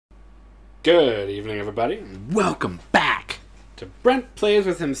Good evening, everybody, and welcome back to Brent Plays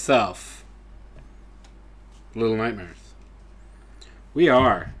with Himself. Little Nightmares. We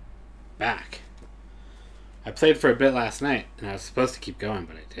are back. I played for a bit last night, and I was supposed to keep going,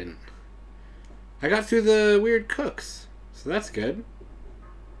 but I didn't. I got through the weird cooks, so that's good.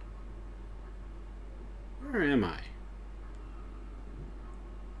 Where am I?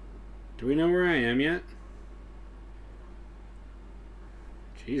 Do we know where I am yet?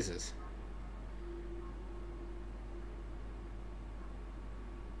 Jesus.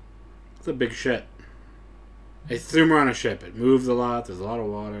 It's a big ship. I assume we're on a ship. It moves a lot. There's a lot of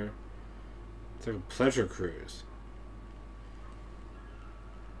water. It's like a pleasure cruise.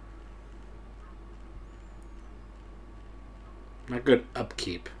 Not good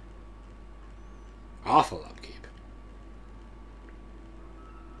upkeep. Awful upkeep.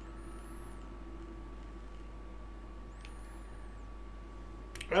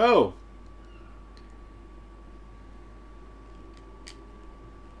 Oh!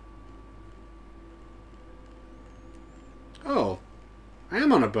 Oh, I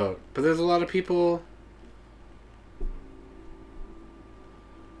am on a boat, but there's a lot of people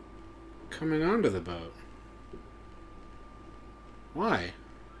coming onto the boat. Why?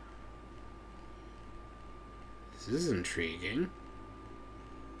 This is intriguing.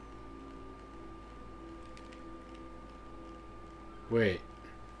 Wait,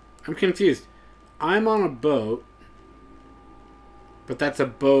 I'm confused. I'm on a boat, but that's a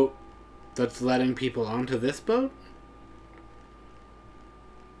boat that's letting people onto this boat?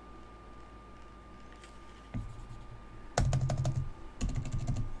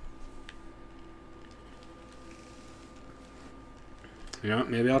 You know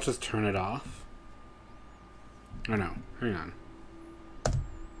what? Maybe I'll just turn it off. Oh no, hang on.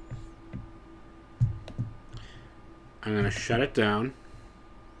 I'm gonna shut it down.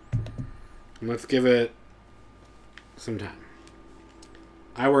 And let's give it some time.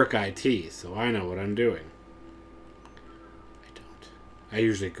 I work IT, so I know what I'm doing. I don't. I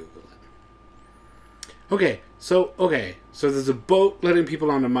usually Google it. Okay, so there's a boat letting people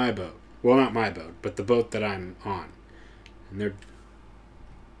onto my boat. Well, not my boat, but the boat that I'm on. And they're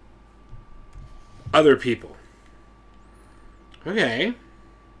other people. Okay.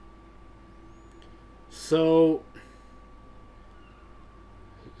 So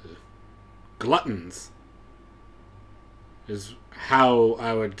gluttons is how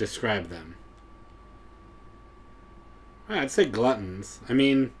I would describe them. I'd say gluttons. I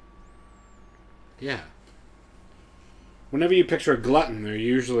mean, yeah. Whenever you picture a glutton, they're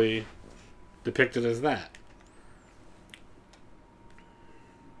usually depicted as that.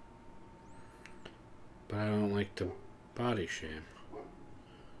 But I don't like to body shame.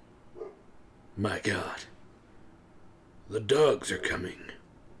 My God. The dogs are coming.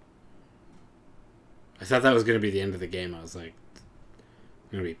 I thought that was going to be the end of the game. I was like,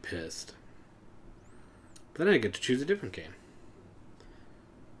 I'm going to be pissed. But then I get to choose a different game.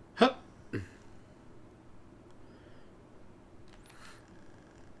 Huh.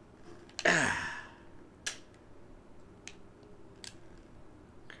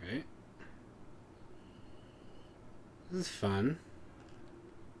 Okay. This is fun.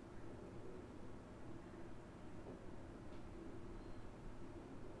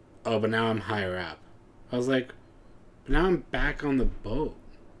 Oh, but now I'm higher up. I was like, but now I'm back on the boat.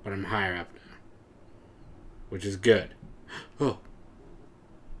 But I'm higher up now. Which is good. Oh.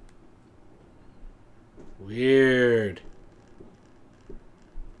 Weird.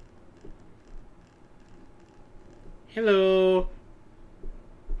 Hello.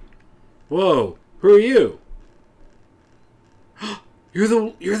 Whoa. Who are you? You're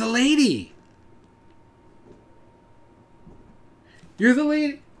the lady. You're the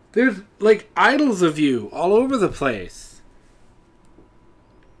lady. There's like idols of you all over the place.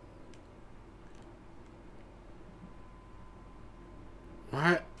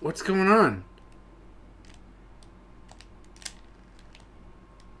 What? What's going on?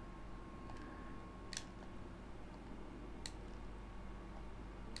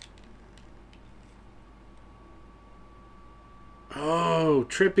 Oh,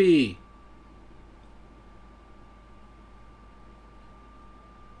 trippy.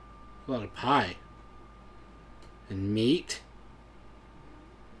 A lot of pie. And meat.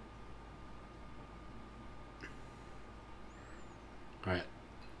 Alright.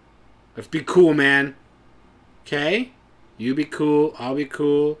 Let's be cool, man. Okay? You be cool. I'll be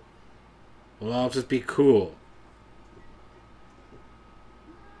cool. We'll all just be cool.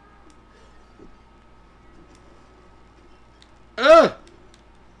 Ugh!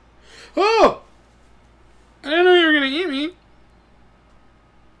 Oh! I didn't know you were gonna eat me.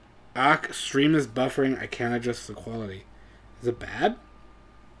 Stream is buffering. I can't adjust the quality. Is it bad?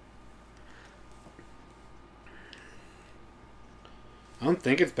 I don't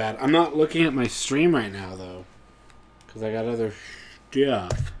think it's bad. I'm not looking at my stream right now, though. Because I got other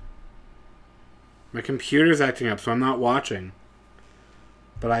stuff. My computer's acting up, so I'm not watching.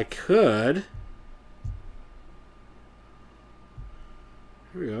 But I could...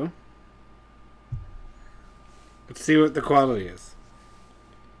 Here we go. Let's see what the quality is.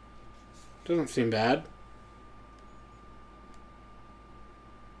 Doesn't seem bad.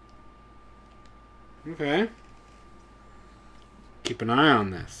 Okay. Keep an eye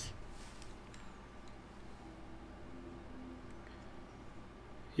on this.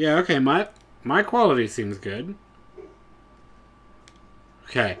 Yeah, okay, my quality seems good.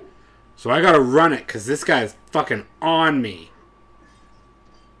 Okay. So I gotta run it, because this guy's fucking on me.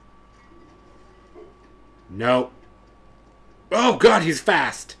 Nope. Oh god, he's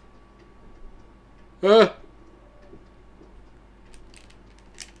fast! Uh!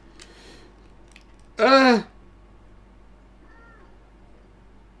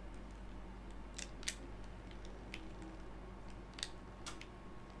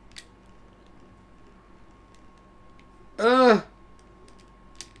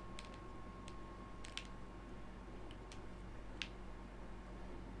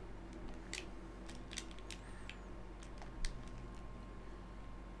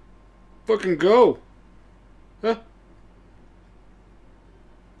 Fucking go!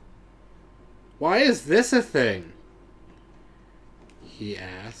 Why is this a thing? He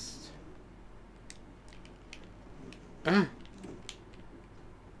asked. Oh,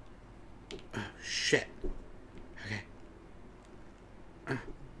 shit. Okay.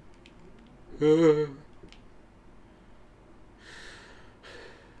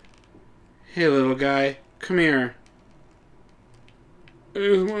 Hey, little guy. Come here. I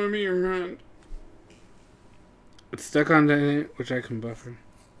just want to be your friend. It's stuck on the which I can buffer.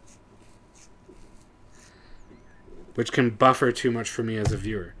 Which can buffer too much for me as a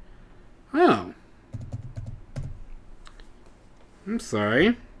viewer. Oh. I'm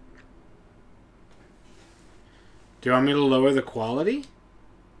sorry. Do you want me to lower the quality?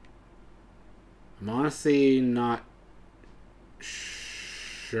 I'm honestly not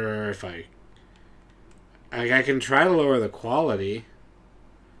sure if I can try to lower the quality.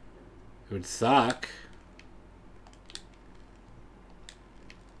 It would suck.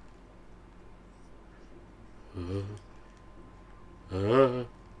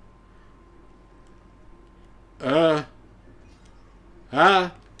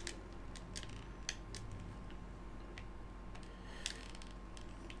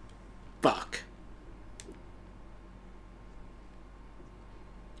 Fuck.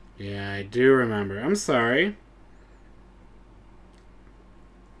 Yeah, I do remember. I'm sorry.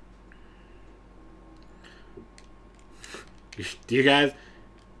 Do you guys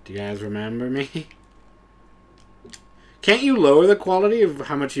remember me? Can't you lower the quality of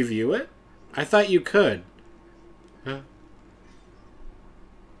how much you view it? I thought you could. Huh?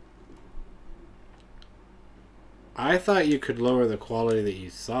 I thought you could lower the quality that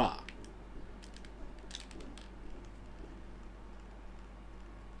you saw.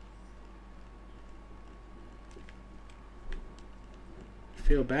 I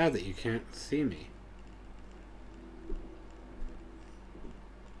feel bad that you can't see me.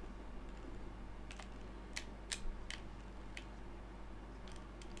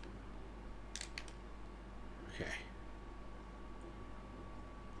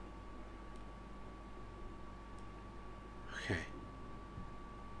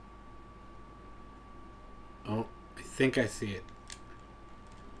 Oh, I think I see it.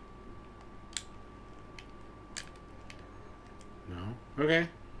 No? Okay.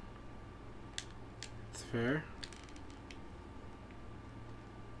 That's fair.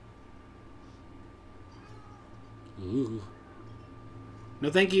 Ooh.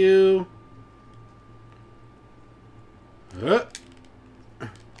 No, thank you.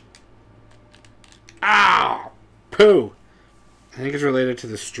 Ow! Poo! I think it's related to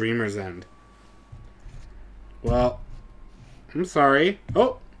the streamer's end. Well, I'm sorry.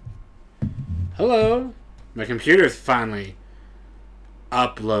 Oh! Hello! My computer's finally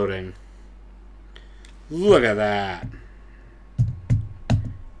uploading. Look at that.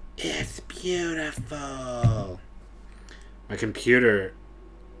 It's beautiful. My computer,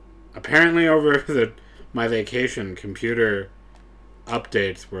 apparently over my vacation, computer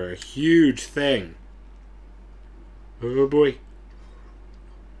updates were a huge thing. Oh boy.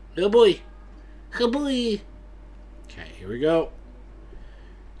 Oh boy. Oh boy. Okay, here we go.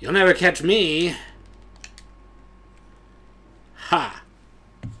 You'll never catch me. Ha.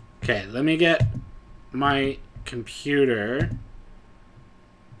 Okay. Okay, let me get my computer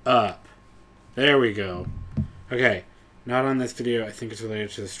up. There we go. Okay, not on this video. I think it's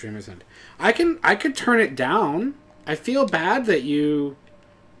related to the streamer's end. I could turn it down. I feel bad that you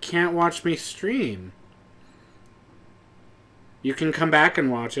can't watch me stream. You can come back and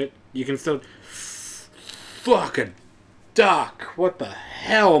watch it. You can still... Fucking duck. What the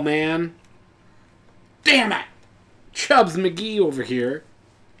hell, man? Damn it! Chubbs McGee over here.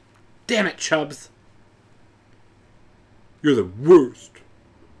 Damn it, Chubbs. You're the worst.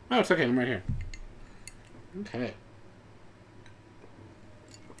 Oh, it's okay. I'm right here. Okay.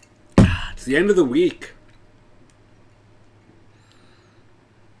 It's the end of the week.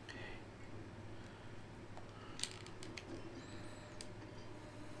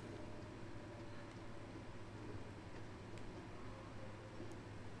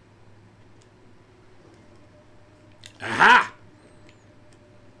 Aha!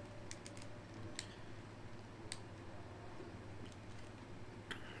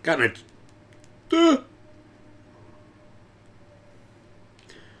 Got it.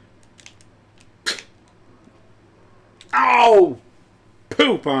 Ow!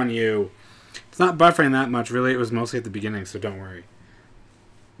 Poop on you. It's not buffering that much. Really, it was mostly at the beginning, so don't worry.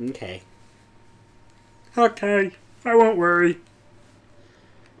 Okay. Okay. I won't worry.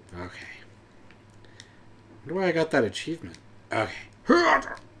 Okay. Wonder why I got that achievement. Okay.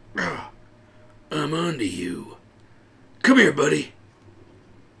 I'm onto you. Come here, buddy.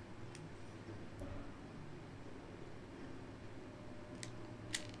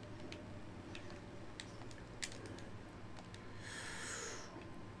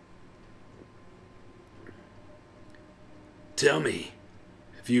 Tell me,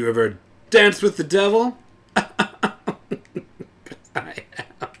 have you ever danced with the devil? I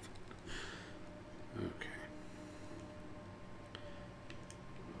have. Okay.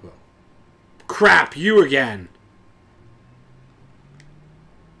 Well, crap, you again.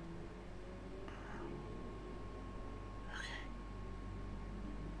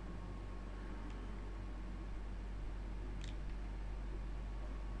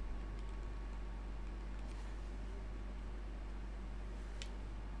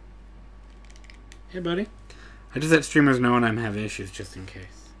 Hey, buddy. I just let streamers know when I'm having issues, just in case.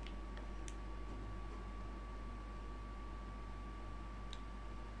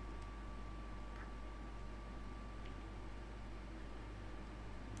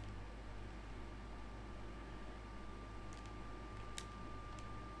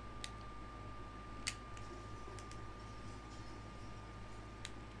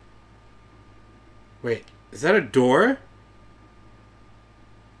 Wait, is that a door?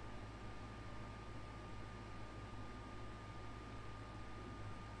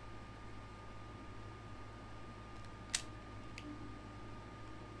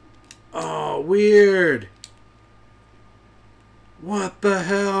 Oh, weird. What the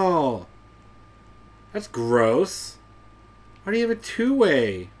hell? That's gross. Why do you have a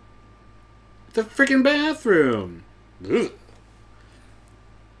two-way? It's a freaking bathroom. Ugh.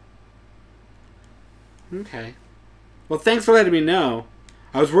 Okay. Well, thanks for letting me know.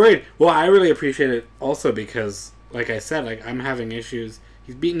 I was worried. Well, I really appreciate it also because, like I said, like I'm having issues.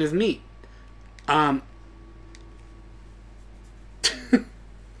 He's beating his meat.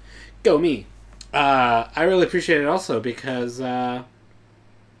 Go me. I really appreciate it also because I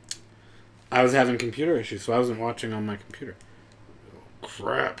was having computer issues, so I wasn't watching on my computer. Oh,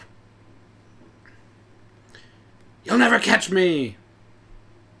 crap. You'll never catch me!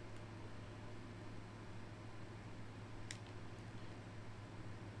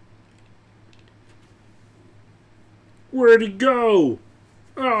 Where'd he go?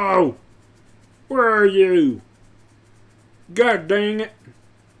 Oh! Where are you? God dang it.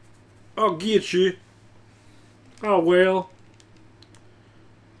 I'll get you. Oh well.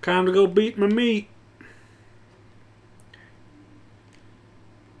 Time to go beat my meat.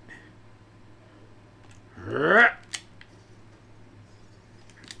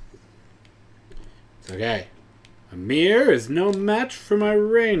 It's okay. A mirror is no match for my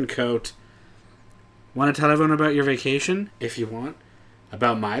raincoat. Want to tell everyone about your vacation, if you want?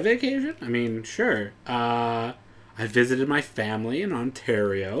 About my vacation? I mean, sure. I visited my family in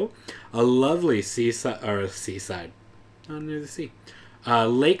Ontario. A lovely seaside, not near the sea.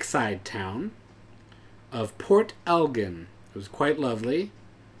 Lakeside town of Port Elgin. It was quite lovely.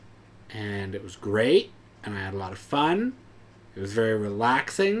 And it was great. And I had a lot of fun. It was very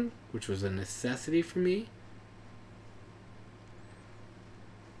relaxing, which was a necessity for me.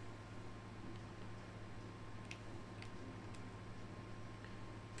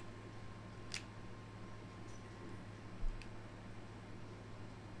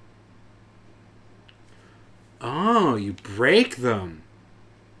 Oh, you break them.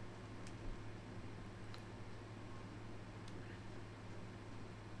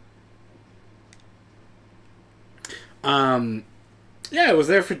 Yeah, I was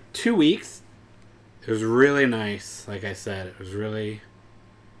there for 2 weeks. It was really nice. Like I said, it was really...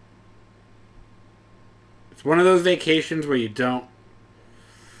 It's one of those vacations where you don't...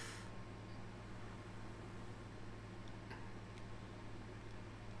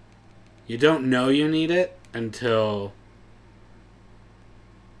 You don't know you need it until...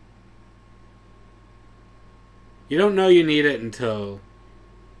 You don't know you need it until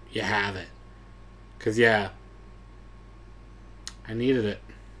you have it. 'Cause, yeah, I needed it.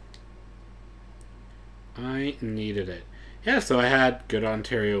 I needed it. Yeah, so I had good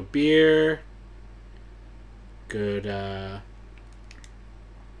Ontario beer. Good,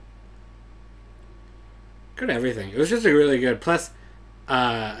 good everything. It was just a really good... Plus,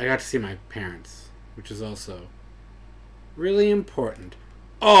 I got to see my parents, which is also really important.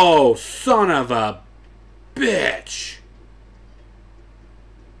 Oh, son of a bitch!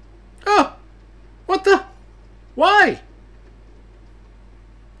 Oh! What the? Why?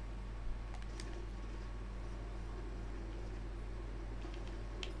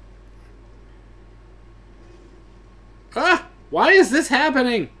 Ah! Why is this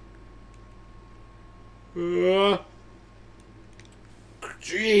happening?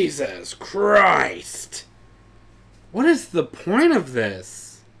 Jesus Christ! What is the point of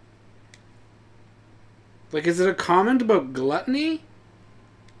this? Like, is it a comment about gluttony?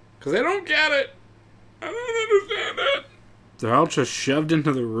 Because I don't get it. I don't understand it. They're all just shoved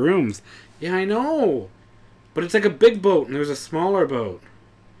into the rooms. Yeah, I know. But it's like a big boat and there's a smaller boat.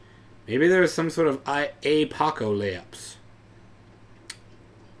 Maybe there's some sort of apocalypse.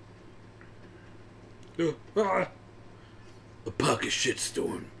 A pocket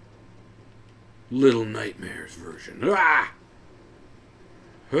shitstorm. Little Nightmares version. Ah!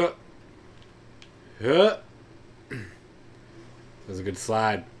 Huh. Huh. That was a good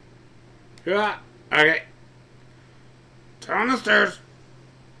slide. Ah! Okay. Down the stairs.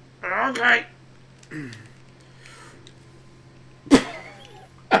 Okay.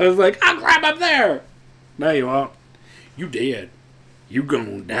 I was like, I'll climb up there. No, you won't. You dead. You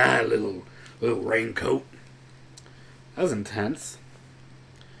gonna die, little raincoat. That was intense.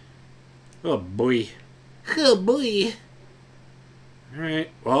 Oh boy. Oh boy. Alright,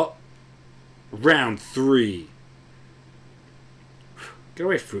 well. Round 3. Get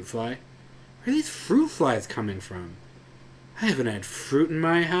away, fruit fly. Where are these fruit flies coming from? I haven't had fruit in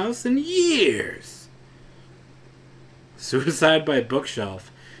my house in years. Suicide by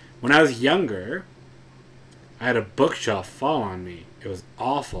bookshelf. When I was younger, I had a bookshelf fall on me. It was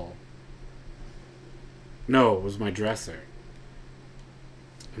awful. No, it was my dresser.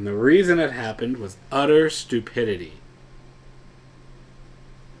 And the reason it happened was utter stupidity.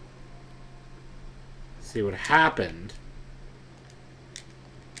 See what happened.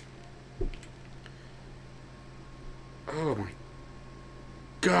 Oh my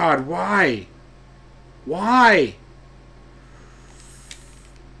God, why? Why?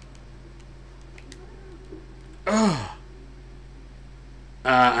 Ugh.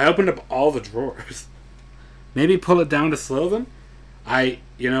 I opened up all the drawers. Maybe pull it down to slow them?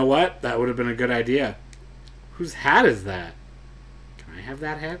 You know what? That would have been a good idea. Whose hat is that? Can I have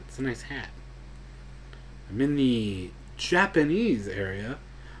that hat? It's a nice hat. I'm in the Japanese area.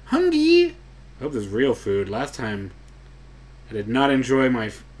 Hungry! I hope there's real food. Last time, I did not enjoy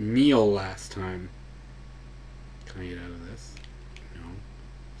my meal last time. Can I get out of this? No.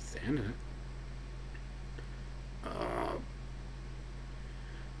 Stand in it.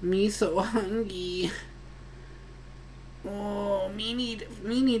 Me so hungry. Oh, me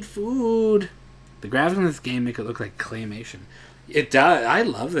need food. The graphics in this game make it look like claymation. It does. I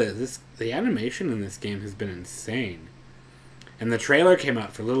love this. The animation in this game has been insane. And the trailer came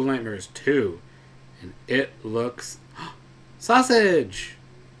out for Little Nightmares 2, and it looks... Sausage!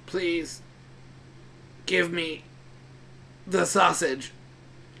 Please. Give me the sausage.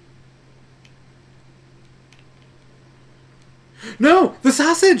 No! The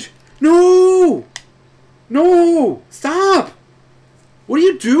sausage! No! No! Stop! What are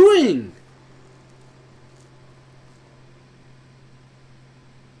you doing?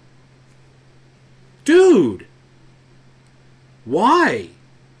 Dude! Why?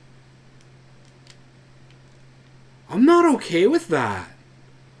 I'm not okay with that.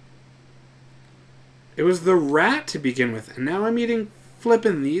 It was the rat to begin with, and now I'm eating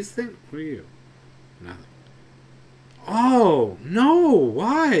flipping these things. What are you? Nothing. Oh, no,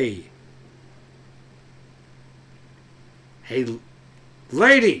 why? Hey,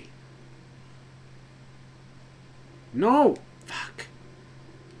 lady! No! Fuck.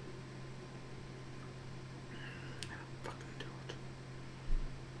 Fucking do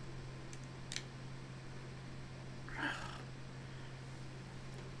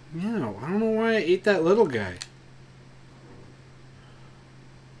it. Yeah, I don't know why I ate that little guy.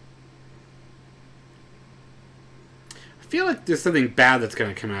 I feel like there's something bad that's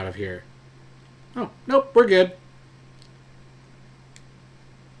gonna come out of here. Oh, nope, we're good.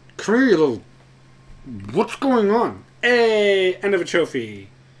 Come here, you little... What's going on? Hey, end of a trophy.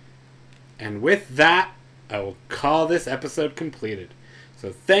 And with that, I will call this episode completed.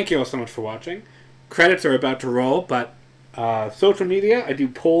 So thank you all so much for watching. Credits are about to roll, but social media, I do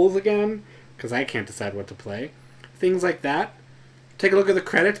polls again, because I can't decide what to play. Things like that. Take a look at the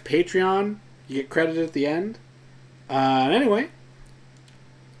credits. Patreon, you get credited at the end. Anyway,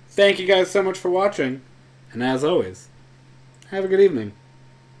 thank you guys so much for watching. And as always, have a good evening.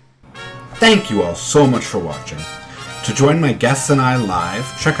 Thank you all so much for watching. To join my guests and I live,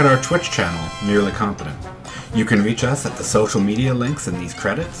 check out our Twitch channel, NearlyCompetent. You can reach us at the social media links in these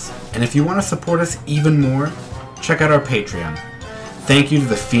credits, and if you want to support us even more, check out our Patreon. Thank you to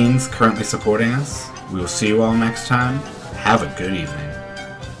the fiends currently supporting us. We will see you all next time. Have a good evening.